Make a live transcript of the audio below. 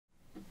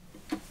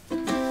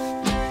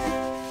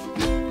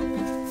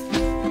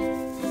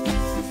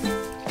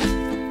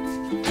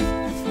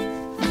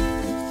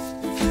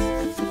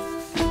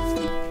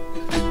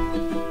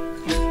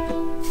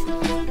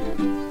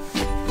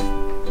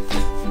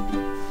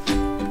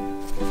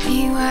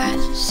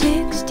was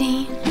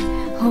 16,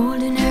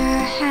 holding her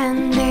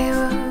hand, they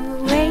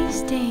were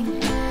wasting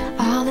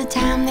all the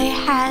time they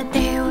had.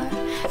 They were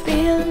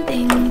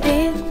building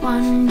big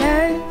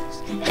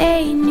wonders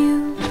they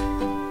knew.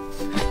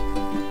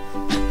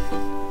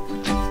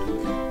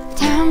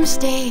 Time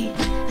stayed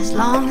as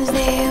long as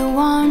they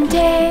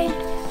wanted,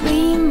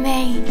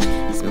 remained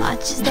as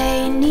much as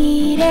they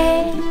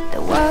needed.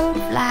 The world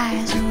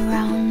flies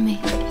around me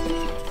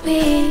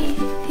with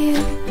you.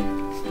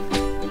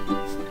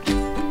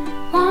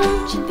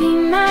 Won't you be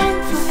mine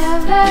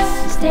forever?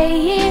 Stay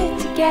here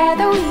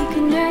together, we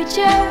can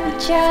nurture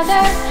each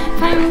other.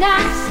 Find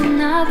us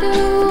another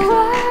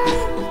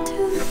world to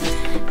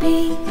be.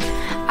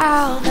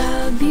 All the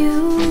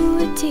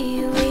beauty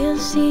we'll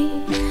see.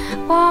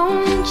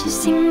 Won't you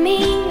sing me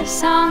a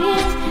song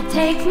and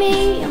take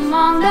me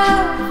among the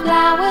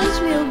flowers?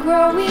 We'll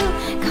grow, we'll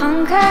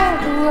conquer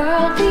the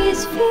world.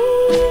 These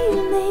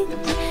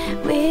feelings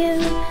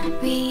will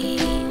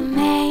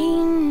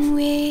remain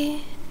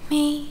with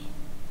me.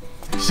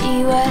 She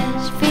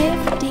was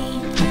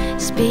 15,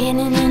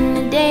 spinning in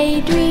a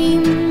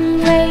daydream,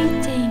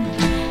 waiting,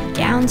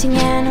 counting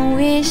and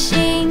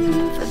wishing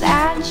for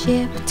that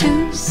ship to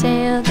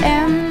sail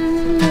them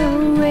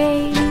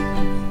away.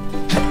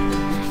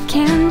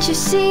 Can't you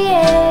see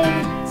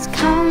it's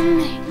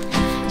coming,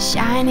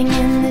 shining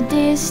in the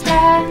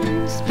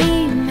distance,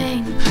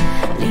 beaming,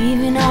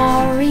 leaving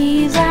our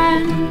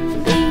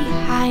reason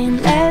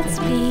behind. Let's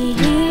be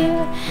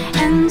here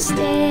and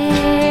stay.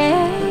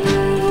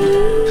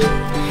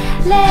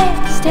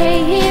 Let's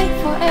stay here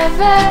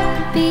forever,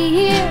 be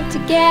here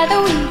together.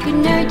 We could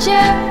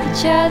nurture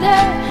each other,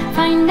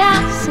 find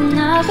us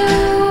another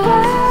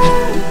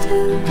world to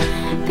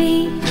be.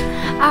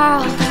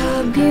 All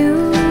the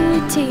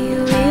beauty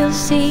we'll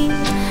see.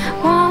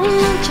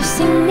 Won't you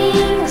sing me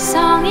a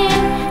song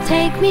and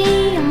take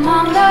me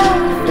among the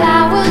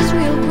flowers?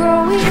 We'll grow,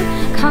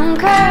 we'll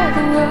conquer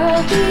the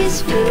world.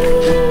 These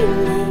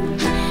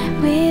feelings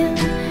will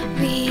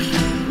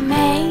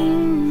remain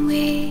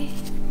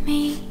with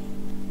me.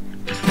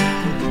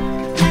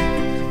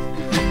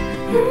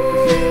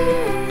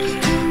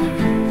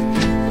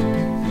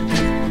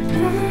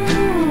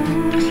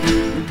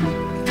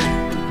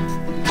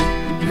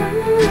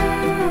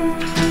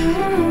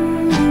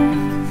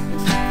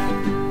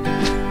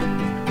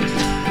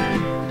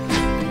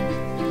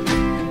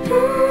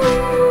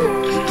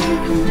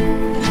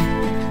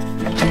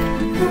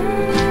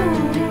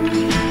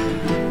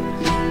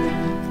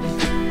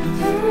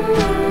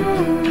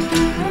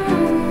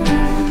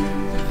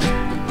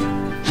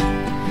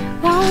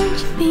 Won't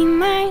you be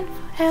mine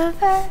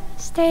forever?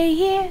 Stay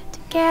here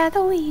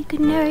together, we could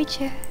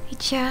nurture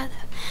each other,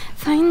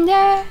 find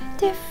a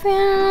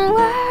different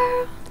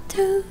world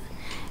to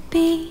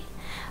be.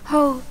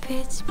 Hope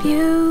it's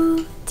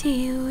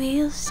beauty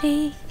we'll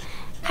see.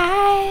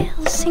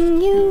 I'll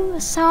sing you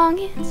a song,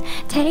 it's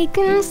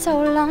taken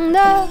so long.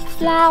 The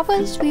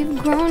flowers we've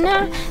grown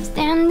are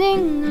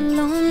standing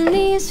alone.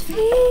 These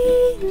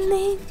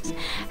feelings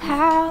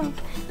have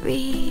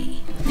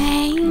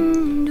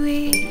remained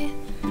with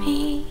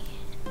me.